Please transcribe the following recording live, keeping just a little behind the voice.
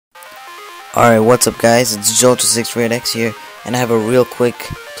Alright, what's up guys, it's Joel6RedX here, and I have a real quick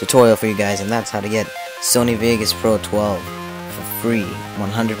tutorial for you guys, and that's how to get Sony Vegas Pro 12 for free,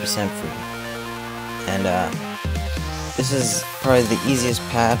 100% free. And this is probably the easiest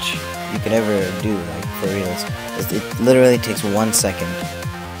patch you could ever do, like for reals. It literally takes 1 second,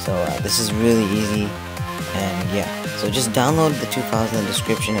 so this is really easy. And yeah, so just download the two files in the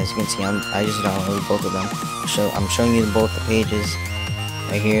description. As you can see, I just downloaded both of them. I'm showing you both the pages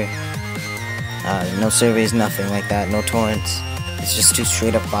right here. No surveys, nothing like that, no torrents. It's just two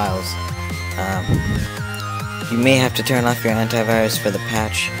straight up files. You may have to turn off your antivirus for the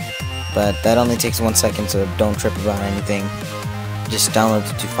patch, but that only takes 1 second, so don't trip about anything. Just download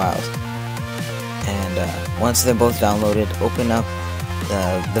the two files. And once they're both downloaded, open up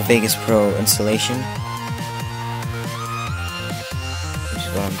the Vegas Pro installation, which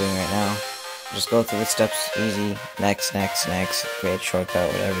is what I'm doing right now. Just go through the steps, easy. Next, create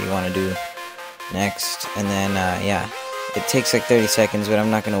shortcut, whatever you want to do. Next, and then yeah, it takes like 30 seconds, but I'm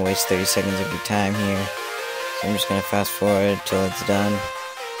not going to waste 30 seconds of your time here, so I'm just going to fast forward till it's done.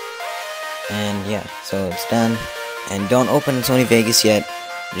 And yeah, so it's done. And don't open Sony Vegas yet,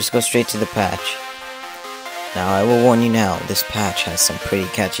 just go straight to the patch. Now I will warn you now, this patch has some pretty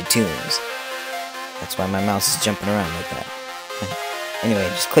catchy tunes. That's why my mouse is jumping around like that. Anyway,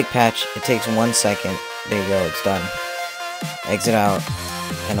 just click patch, it takes 1 second, there you go, it's done. Exit out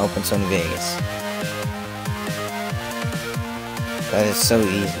and open Sony Vegas. That is so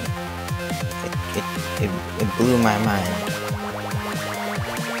easy. It blew my mind.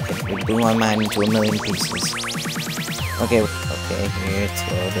 It blew my mind into a million pieces. Okay, here it's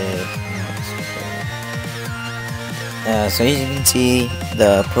loaded. So as you can see,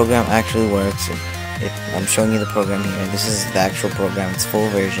 the program actually works. I'm showing you the program here. This is the actual program. It's full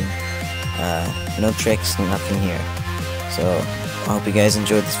version. No tricks, nothing here. So I hope you guys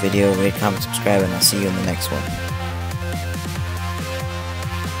enjoyed this video. Rate, comment, subscribe, and I'll see you in the next one.